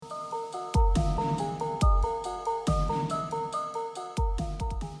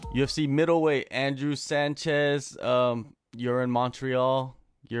UFC middleweight Andrew Sanchez. You're in Montreal.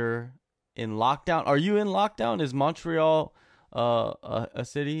 You're in lockdown. Are you in lockdown? Is Montreal a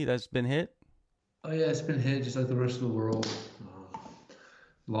city that's been hit? Oh yeah, it's been hit just like the rest of the world.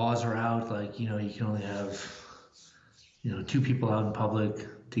 Laws are out, like you can only have two people out in public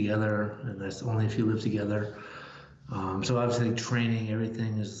together, and that's only if you live together. So obviously, like, training,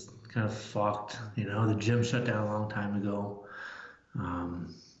 everything is kind of fucked. The gym shut down a long time ago.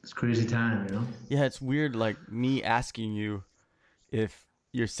 It's a crazy time. Yeah, it's weird. Like me asking you if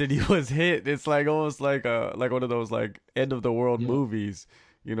your city was hit. It's like almost like one of those like end of the world Yeah, movies.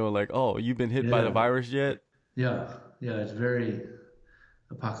 Like, oh, you've been hit by the yeah, virus yet? yeah, yeah. It's very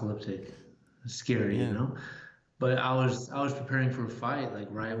apocalyptic, scary. Yeah. But I was preparing for a fight, like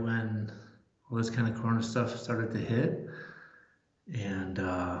right when all this kind of Corona stuff started to hit, and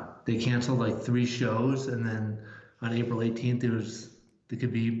they canceled like three shows, and then on April 18th, it was the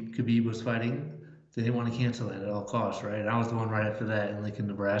Khabib was fighting. They didn't want to cancel that at all costs, right? And I was the one right after that in Lincoln,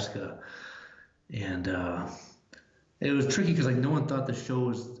 Nebraska, and it was tricky because like no one thought the show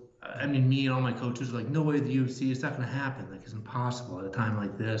was. I mean, me and all my coaches were like, no way the UFC, it's not going to happen. Like, it's impossible at a time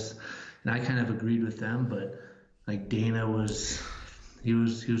like this. And I kind of agreed with them, but like Dana he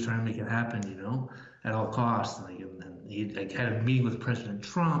was trying to make it happen, at all costs. Like, and then he like had a meeting with President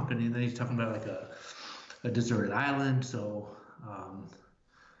Trump, and then he's talking about like a deserted island. So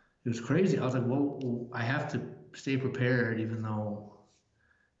it was crazy. I was like, well, I have to stay prepared, even though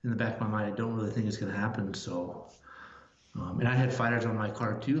in the back of my mind I don't really think it's going to happen. So. And I had fighters on my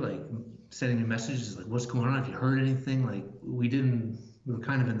card too, like sending me messages like, "What's going on? Have you heard anything?" Like we were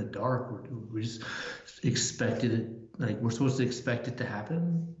kind of in the dark. We just expected it, like we're supposed to expect it to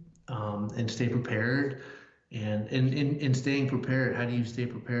happen, and stay prepared. And in staying prepared, how do you stay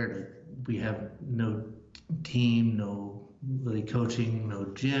prepared? Like, we have no team, no really coaching, no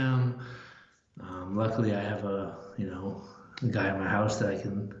gym. Luckily, I have a guy in my house that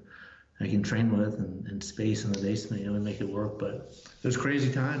I can train with and space in the basement, and make it work. But it was a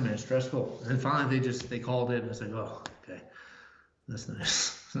crazy time, man, stressful. And finally, they called it, and it's like, oh, okay, that's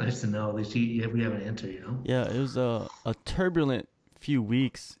nice. It's nice to know at least we have an answer. Yeah, it was a turbulent few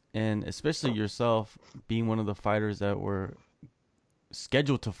weeks, and especially yourself being one of the fighters that were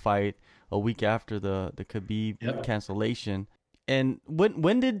scheduled to fight a week after the Khabib Yep. cancellation. And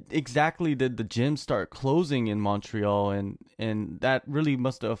when did the gym start closing in Montreal, and that really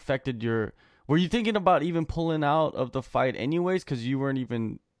must have affected your. Were you thinking about even pulling out of the fight anyways, because you weren't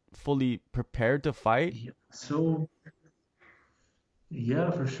even fully prepared to fight? Yeah. So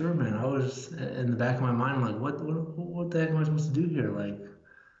yeah, for sure, man. I was in the back of my mind, I'm like, what the heck am I supposed to do here? Like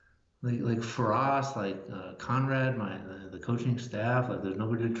Faraz, like Conrad, the coaching staff, like there's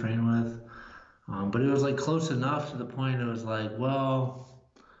nobody to train with. But it was like close enough to the point it was like, well,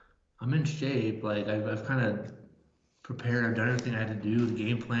 I'm in shape. Like I've kind of prepared. I've done everything I had to do, the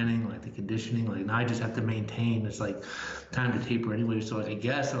game planning, like the conditioning. Like now I just have to maintain. It's like time to taper anyway. So like I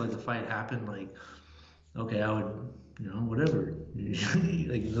guess like the fight happened. Like okay, I would, whatever.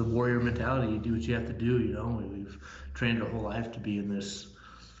 Like the warrior mentality. You do what you have to do. We've trained our whole life to be in this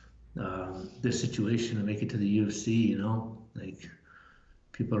situation and make it to the UFC. Like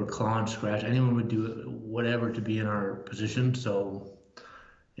people are clawing, scratch. Anyone would do it, whatever to be in our position. So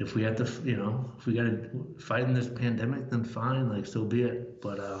if we have to, if we got to fight in this pandemic, then fine, like so be it.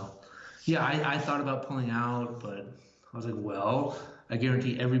 But yeah, I thought about pulling out, but I was like, well, I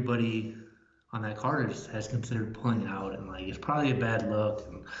guarantee everybody on that card has considered pulling out, and like it's probably a bad look.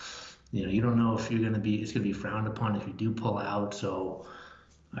 And, you don't know if it's gonna be frowned upon if you do pull out. So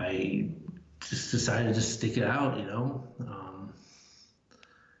I just decided to just stick it out.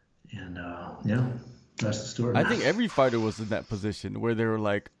 And yeah, that's the story. I think every fighter was in that position where they were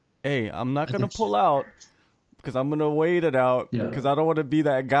like, "Hey, I'm not I gonna think, pull out because I'm gonna wait it out yeah, because I don't want to be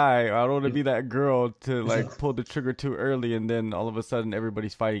that guy. Or I don't want to yeah, be that girl to like exactly. pull the trigger too early, and then all of a sudden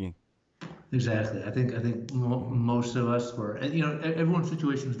everybody's fighting." Exactly. I think most of us were, and, everyone's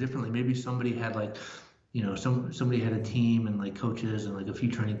situation is differently. Maybe somebody had like, somebody had a team and like coaches and like a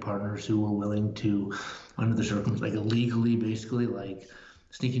few training partners who were willing to, under the circumstances, like illegally, basically, like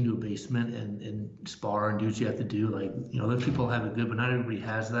sneak into a basement and spar and do what you have to do. Like, other people have it good, but not everybody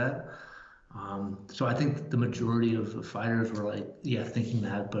has that. So I think the majority of the fighters were like, yeah, thinking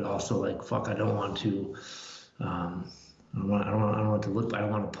that, but also like, fuck, I don't want to. Um, I don't want to look. I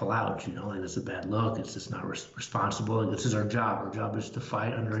don't want to pull out. Like it's a bad look. It's just not responsible. Like this is our job. Our job is to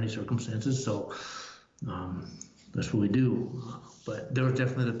fight under any circumstances. So um, that's what we do. But there was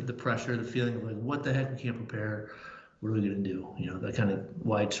definitely the pressure, the feeling of like, what the heck? We can't prepare. What are we gonna do? That kind of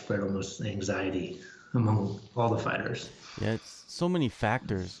widespread almost anxiety. among all the fighters. Yeah, it's so many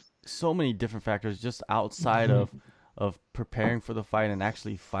factors, so many different factors just outside Hmm. of preparing for the fight and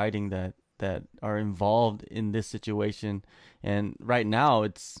actually fighting that are involved in this situation. And right now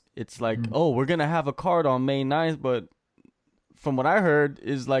it's like, oh, we're gonna have a card on May 9th, but from what I heard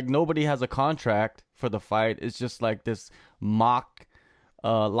is like nobody has a contract for the fight. It's just like this mock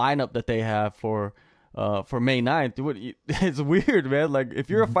lineup that they have for May 9th. It's weird, man. Like if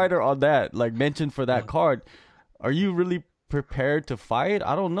you're a fighter on that, like mentioned for that Yeah. card, are you really prepared to fight?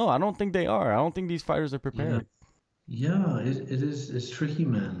 I don't know. I don't think they are. I don't think these fighters are Yeah. prepared. Yeah, it is it's tricky,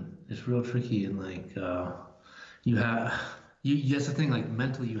 man. It's real tricky and like you have that's the thing, like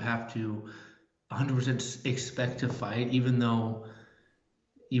mentally you have to 100% expect to fight even though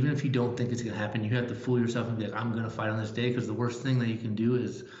even if you don't think it's gonna happen, you have to fool yourself and be like, I'm gonna fight on this day because the worst thing that you can do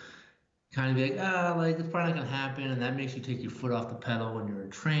is kind of be like, like it's probably not gonna happen, and that makes you take your foot off the pedal when you're in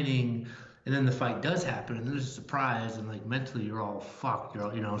training, and then the fight does happen, and then there's a surprise, and like mentally you're all fucked, you're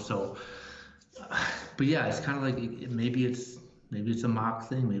all, so but yeah, it's kind of like maybe it's a mock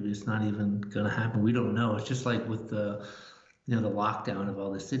thing. Maybe it's not even gonna happen. We don't know. It's just like with the lockdown of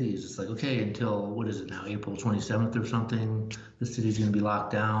all the cities. It's like okay, until what is it now, April 27th or something, the city's gonna be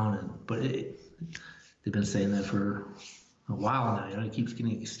locked down. And they've been saying that for a while now. It keeps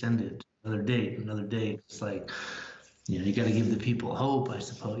getting extended. Another date, another date. It's like you got to give the people hope, I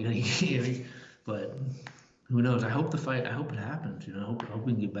suppose. But who knows? I hope it happens. I hope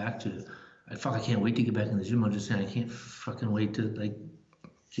we can get back to. I can't wait to get back in the gym. I'm just saying, I can't fucking wait to like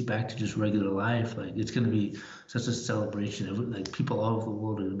get back to just regular life. Like it's gonna be such a celebration. Like people all over the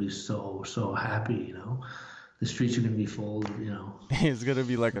world are gonna be so happy. The streets are gonna be full of It's gonna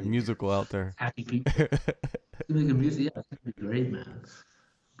be like a like musical out there. happy people. Make a music, yeah, it's gonna be great, man.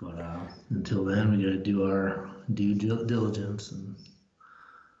 But until then, we gotta do our due diligence and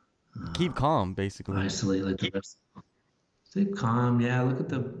Keep calm, basically. isolate like the rest. Stay calm. Yeah, look at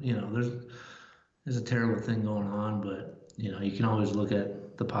there's a terrible thing going on, but you can always look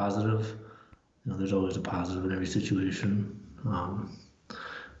at the positive. There's always a positive in every situation.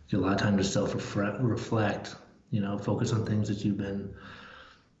 Get a lot of time to reflect. Focus on things that you've been,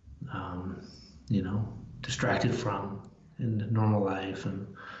 um, distracted from in normal life, and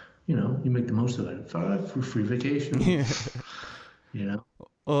you make the most of it. For free vacation. Yeah. You know,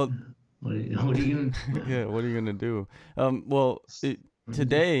 Well, what are you gonna? yeah. What are you gonna do? Well,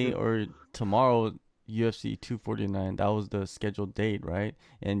 today or tomorrow, UFC 249. That was the scheduled date, right?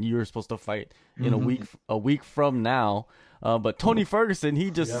 And you were supposed to fight in Hmm. a week from now. But Tony Ferguson,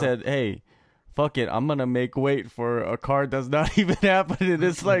 he just Yeah. said, "Hey, fuck it, I'm gonna make weight for a card that's not even happening."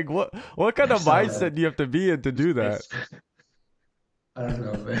 It's like, what kind I of saw that. mindset do you have to be in to do that? It's, I don't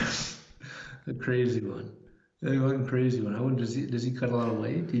know, man. A crazy one. A fucking crazy one. I wonder, does he cut a lot of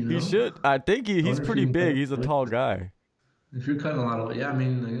weight? Do you He know? should. I think I he's wonder if he pretty can cut a big. lot He's a of weight. tall guy. If you're cutting a lot of weight, yeah, I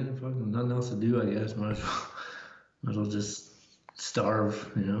mean, like, fucking nothing else to do, I guess. Might as well just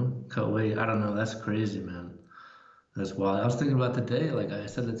starve, cut weight. I don't know. That's crazy, man. That's wild. I was thinking about today, like I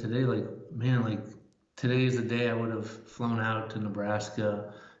said that today, like, man, like today is the day I would have flown out to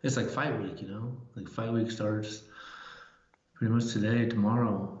Nebraska. It's like fight week, Like fight week starts pretty much today,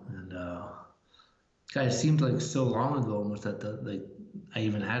 tomorrow. And God, it seemed like so long ago almost that like I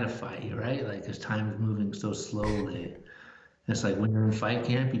even had a fight, right? Like as time is moving so slowly. It's like when you're in fight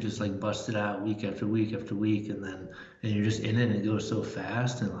camp, you just like bust it out week after week after week, and you're just in it, and it goes so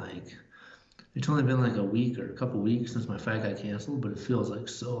fast. And like it's only been like a week or a couple weeks since my fight got canceled, but it feels like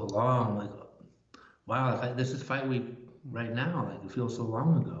so long. Like wow, this is fight week right now. Like it feels so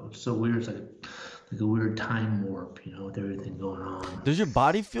long ago. It's so weird. It's like a weird time warp, with everything going on. Does your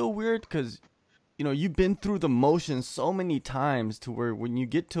body feel weird? Because you've been through the motions so many times to where when you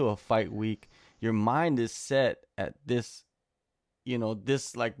get to a fight week, your mind is set at this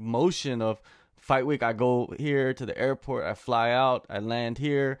like motion of fight week. I go here to the airport, I fly out, I land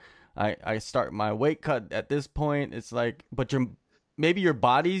here, I start my weight cut at this point. It's like, but maybe your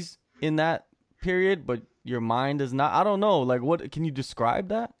body's in that period, but your mind is not. I don't know. Like, what can you describe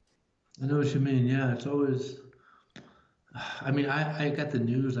that? I know what you mean. Yeah, it's always. I mean, I got the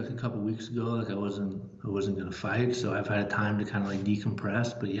news like a couple weeks ago, like I wasn't gonna fight, so I've had time to kind of like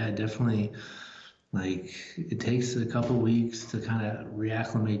decompress. But yeah, definitely, like it takes a couple weeks to kind of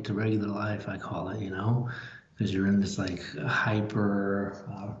reacclimate to regular life. I call it, because you're in this like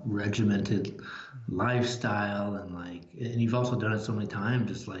hyper regimented lifestyle, and you've also done it so many times,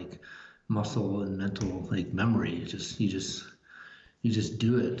 just like muscle and mental like memory. You just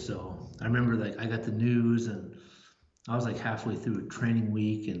do it. So I remember like I got the news and I was like halfway through a training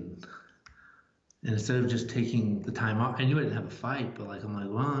week, and instead of just taking the time off, I knew I didn't have a fight, but like I'm like,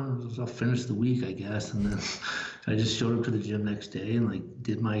 well, I'll finish the week, I guess. And then I just showed up to the gym next day and like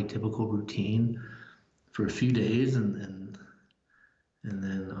did my typical routine for a few days, and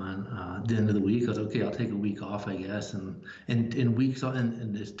then on the end of the week, I was okay. I'll take a week off, I guess. And weeks off,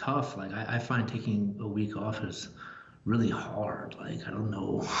 and it's tough. Like I find taking a week off is really hard. Like I don't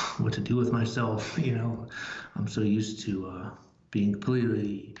know what to do with myself. You know, I'm so used to being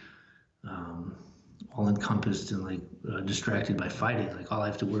completely all encompassed and like distracted by fighting. Like all I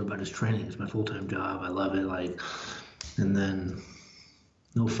have to worry about is training. It's my full-time job. I love it. Like, and then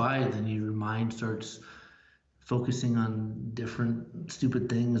no fight, then your mind starts focusing on different stupid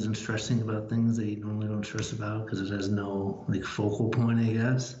things and stressing about things that you normally don't stress about because it has no like focal point, I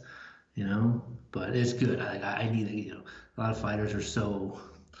guess, you know. But it's good. I need it. You know, a lot of fighters are so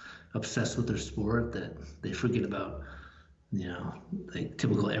obsessed with their sport that they forget about, you know, like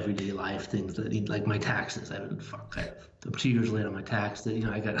typical everyday life things that need, like my taxes. I'm 2 years late on my tax. That, you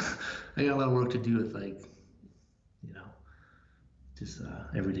know, I got a lot of work to do with, like, you know, just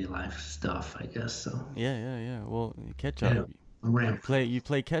everyday life stuff, I guess. So Yeah. Well, catch I up. know, I'm rambling. You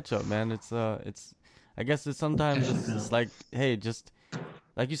play catch up, man. It's I guess it's sometimes Catch up, you it's know. like, hey, just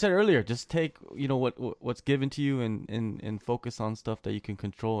like you said earlier, just take, you know, what's given to you, and focus on stuff that you can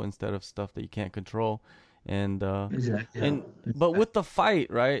control instead of stuff that you can't control. And Exactly. Yeah. and but with the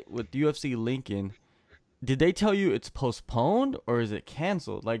fight, right, with UFC Lincoln, did they tell you it's postponed or is it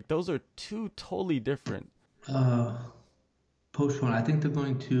canceled? Like those are two totally different. Uh, Postpone. I think they're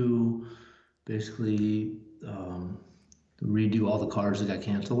going to basically redo all the cards that got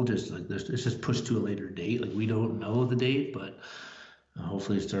canceled. Just like this, it's just pushed to a later date. Like we don't know the date, but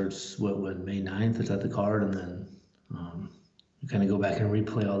hopefully it starts when May 9th. It's at the card, and then you kind of go back and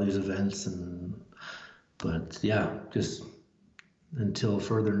replay all these events. And but yeah, just until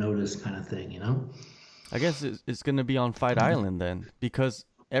further notice, kind of thing, you know. I guess it's gonna be on Fight Island then, because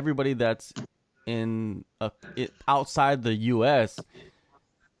everybody that's outside the U.S.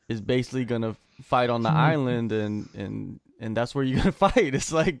 is basically gonna fight on the island, and that's where you're gonna fight.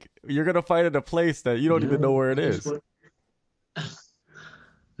 It's like you're gonna fight at a place that you don't You even know know, where it that's is. what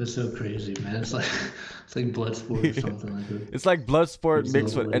that's so crazy, man. It's like blood sport or something like a It's like Bloodsport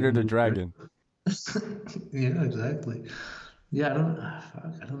mixed with like Enter the movie. Dragon. Yeah, exactly. Yeah,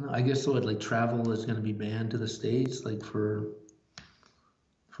 fuck, I don't know. I guess so. Like travel is going to be banned to the States, like for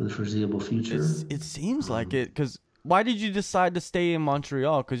the foreseeable future. It seems like Um, it, because why did you decide to stay in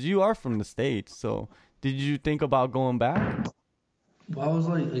Montreal? Because you are from the States, so did you think about going back? well, I was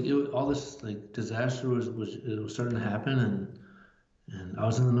all this like disaster was starting to happen, and I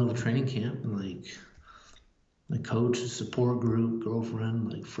was in the middle of training camp, and like my coach, support group,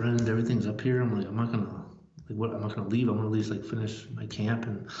 girlfriend, like friends, everything's up here. I'm like, I'm not gonna like what I'm not gonna leave. I'm gonna at least like finish my camp.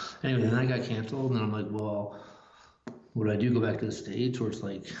 And anyway, then I got canceled, and then I'm like, well, what do I do? Go back to the States where it's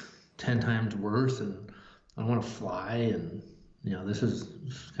like 10 times worse, and I don't want to fly, and you know, this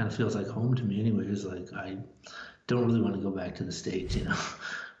kind of feels like home to me anyways. Like I don't really want to go back to the States, you know,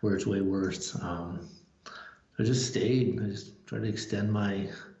 where it's way worse. I just stayed. I just tried to extend my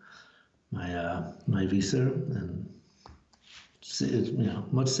visa, and it's, you know,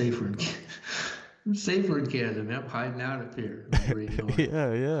 much safer safer in Canada, man. I'm hiding out up here. Where you going?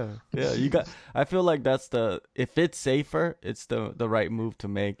 Yeah. You got. I feel like that's the. If it's safer, it's the right move to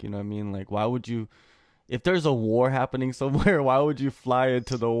make. You know what I mean? Like, why would you? If there's a war happening somewhere, why would you fly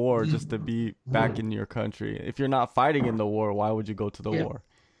into the war just to be back Right. in your country? If you're not fighting in the war, why would you go to the Yeah. war?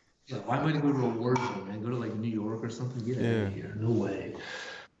 Yeah. Why am I gonna go to a war zone, man? Go to like New York or something? Get out Yeah. of here. No way.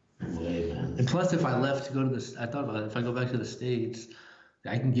 No way, man. And plus, if I left to go to this, I thought about it. If I go back to the States,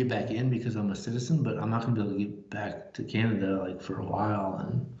 I can get back in because I'm a citizen, but I'm not gonna be able to get back to Canada like for a while,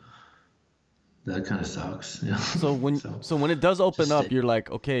 and that kind of sucks. You know. So when So so when it does just open up, stay. you're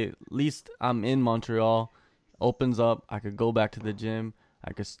like, okay, at least I'm in Montreal. Opens up, I could go back to the gym.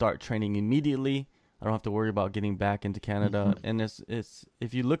 I could start training immediately. I don't have to worry about getting back into Canada. Mhm. And it's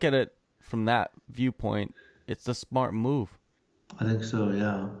if you look at it from that viewpoint, it's a smart move. I think so.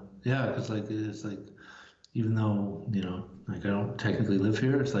 Yeah. Yeah. Because like it's like even though you know like I don't technically live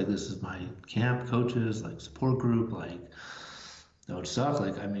here, it's like this is my camp, coaches, like support group, like that would suck.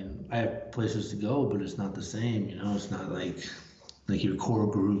 Like I mean, I have places to go, but it's not the same. You know, it's not like your core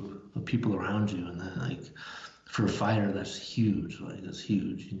group of people around you, and then like for a fighter, that's huge. Like that's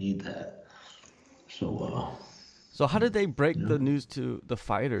huge. You need that. So So how did they break yeah. the news to the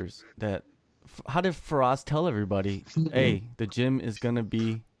fighters that how did Faraz tell everybody, "Hey, the gym is going to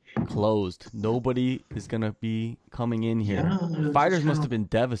be closed. Nobody is going to be coming in here." Yeah, it was just Fighters kind must of have been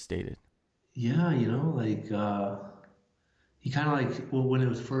devastated. yeah, you know, like he kind of like well, when it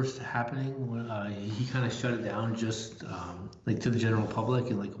was first happening, he kind of shut it down just like to the general public,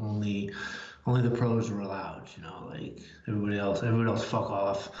 and like only the pros were allowed. You know, like everybody else, fuck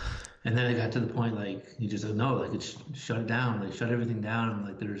off. And then it got to the point like he just said no, like it's shut it down, like shut everything down, and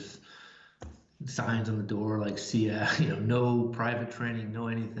like there's signs on the door like see ya, you know, no private training, no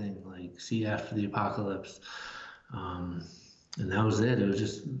anything, like see you after the apocalypse. Um, and that was it. It was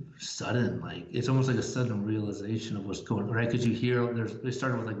just sudden, like it's almost like a sudden realization of what's going on, right? Because you hear they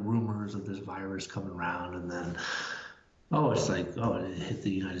started with like rumors of this virus coming around, and then oh, it's like oh, it hit the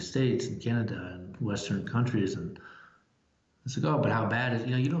United States and Canada and Western countries, and it's like oh, but how bad is,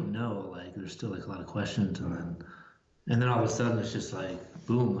 you know, you don't know. Like there's still like a lot of questions, and then all of a sudden it's just like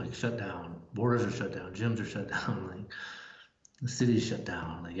boom, like shut down, borders are shut down, gyms are shut down, like the city's shut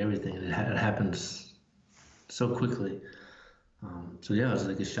down, like everything, and it happens so quickly. So yeah, it was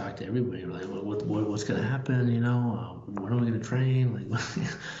like a shock to everybody. Like, what's gonna happen? You know, when are we gonna train? Like,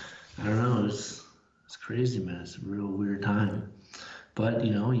 I don't know. It's crazy, man. It's a real weird time. But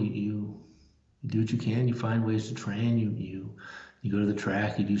you know, you do what you can. You find ways to train. You go to the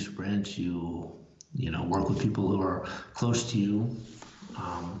track. You do sprints. You know work with people who are close to you,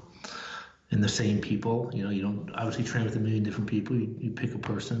 um, and the same people. You know, you don't obviously train with a million different people. You pick a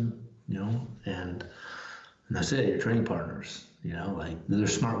person. You know, and that's it. Your training partners. You know, like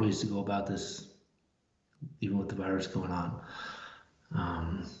there's smart ways to go about this, even with the virus going on.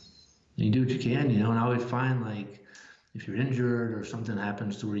 You do what you can, you know, and I always find like if you're injured or something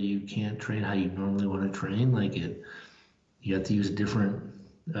happens to where you can't train how you normally want to train, you have to use a different,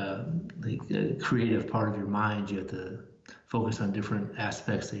 creative part of your mind. You have to focus on different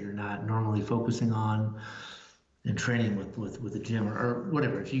aspects that you're not normally focusing on in training with the gym or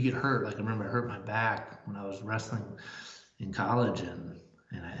whatever. If you get hurt, like I remember I hurt my back when I was wrestling in college, and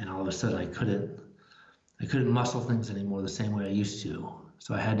all of a sudden I couldn't muscle things anymore the same way I used to.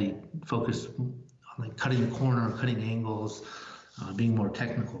 So I had to focus on like cutting a corner, cutting angles, being more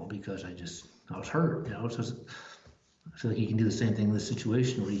technical because I was hurt. You know, so I feel like you can do the same thing in this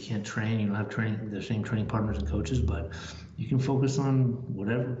situation where you can't train, you don't have the same training partners and coaches, but you can focus on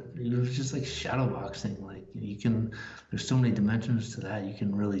whatever. It's just like shadow boxing. Like you can, there's so many dimensions to that. You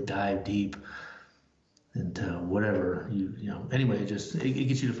can really dive deep into whatever you know. Anyway, it gets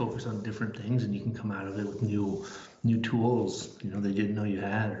you to focus on different things, and you can come out of it with new tools, you know, they didn't know you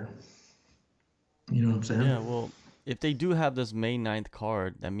had, or you know what I'm saying? Yeah, well, if they do have this May 9th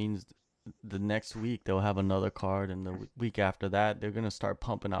card, that means the next week they'll have another card, and the week after that they're gonna start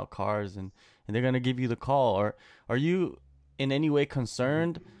pumping out cards, and they're gonna give you the call. Or are you in any way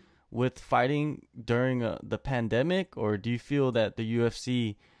concerned with fighting during the pandemic, or do you feel that the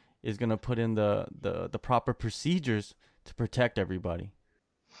UFC is gonna put in the proper procedures to protect everybody?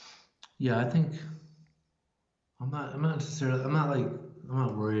 Yeah, I think I'm not necessarily I'm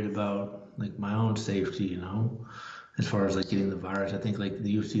not worried about like my own safety, you know, as far as like getting the virus. I think like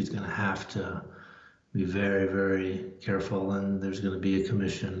the UFC is gonna have to be very, very careful, and there's gonna be a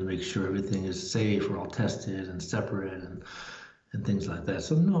commission to make sure everything is safe, we're all tested and separate and things like that.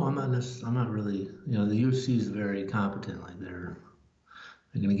 So no, I'm not really, you know, the UFC is very competent, like they're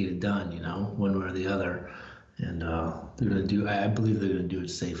gonna get it done, you know, one way or the other. And I believe they're gonna do it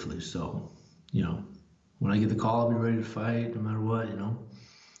safely. So, you know, when I get the call, I'll be ready to fight no matter what, you know.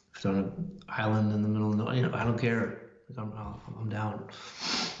 If it's on an island in the middle of nowhere, you know, I don't care. Like, I'm down.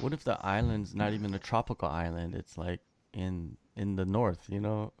 What if the island's not even a tropical island? It's like in the north, you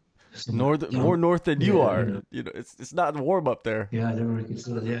know, So, more north than you yeah, you are. know, You know, it's not warm up there. yeah, I never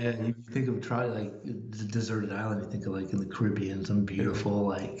considered. Yeah, yeah. You think of try like a deserted island. You think of like in the Caribbean, some beautiful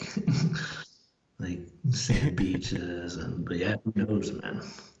like like sand beaches, and but yeah, who knows, man?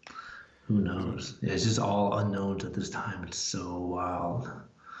 Who knows? Yeah, it's just all unknowns at this time. It's so wild.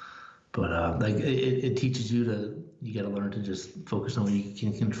 But like it teaches you you got to learn to just focus on what you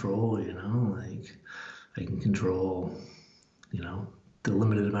can control. You know, like I can control, you know, the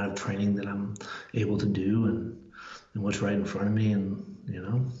limited amount of training that I'm able to do, and what's right in front of me, and you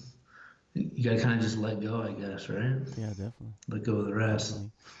know, you got to kind of just let go, I guess, right? Yeah, definitely, Let go of the rest.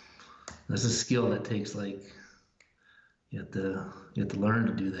 definitely. That's a skill that takes like you have to learn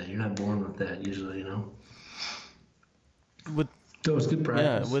to do that. You're not born with that usually, you know. With So it's good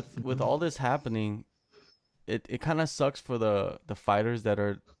Yeah, practice. with all this happening, it kind of sucks for the fighters that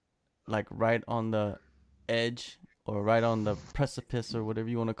are like right on the edge or right on the precipice or whatever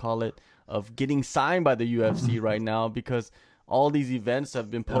you want to call it of getting signed by the UFC right now, because all these events have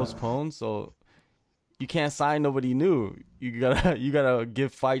been Yeah. postponed, so you can't sign nobody new. You gotta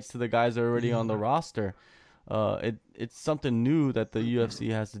give fights to the guys that are already on the roster. It's something new that the UFC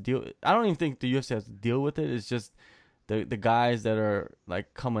has to deal. I don't even think the UFC has to deal with it. It's just the guys that are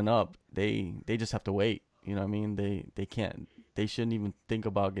like coming up, they just have to wait. You know what I mean? They can't. They shouldn't even think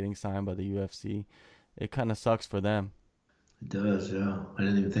about getting signed by the UFC. It kind of sucks for them. It does, yeah. I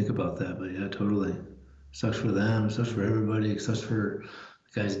didn't even think about that, but yeah, totally. Sucks for them, sucks for everybody, it sucks for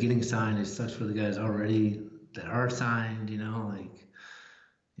the guys getting signed, it sucks for the guys already that are signed, like,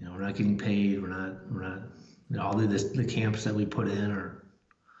 we're not getting paid, we're not, all the camps that we put in are,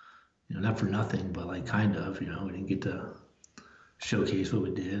 not for nothing, but like kind of, we didn't get to showcase what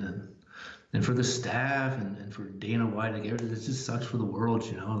we did. And for the staff and for Dana White, like, it just sucks for the world,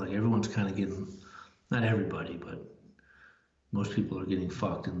 like everyone's kind of getting, not everybody, but most people are getting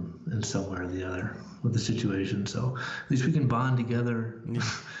fucked in some way or the other with the situation. So at least we can bond together.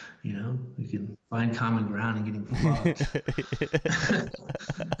 We can find common ground and getting fucked.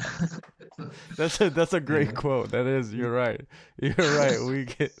 That's a great quote. That is, you're right. You're right.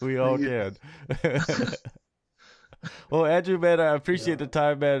 We all can. Well, Andrew, man, I appreciate the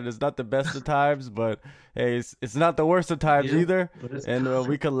time, man. It's not the best of times, but hey, it's not the worst of times either. And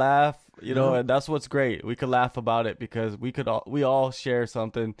we could laugh, and that's what's great. We could laugh about it because we all share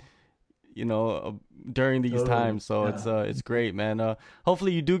something, during these times. So it's great, man.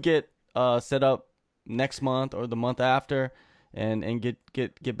 Hopefully you do get set up next month or the month after, and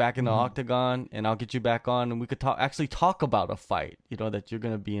get back in the octagon, and I'll get you back on, and we could talk about a fight, that you're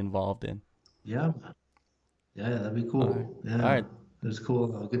gonna be involved in. Yeah. Yeah, that'd be cool. All right. Yeah. All right. It was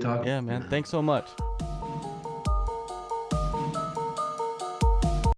cool. Good talking. Yeah, man. Thanks so much.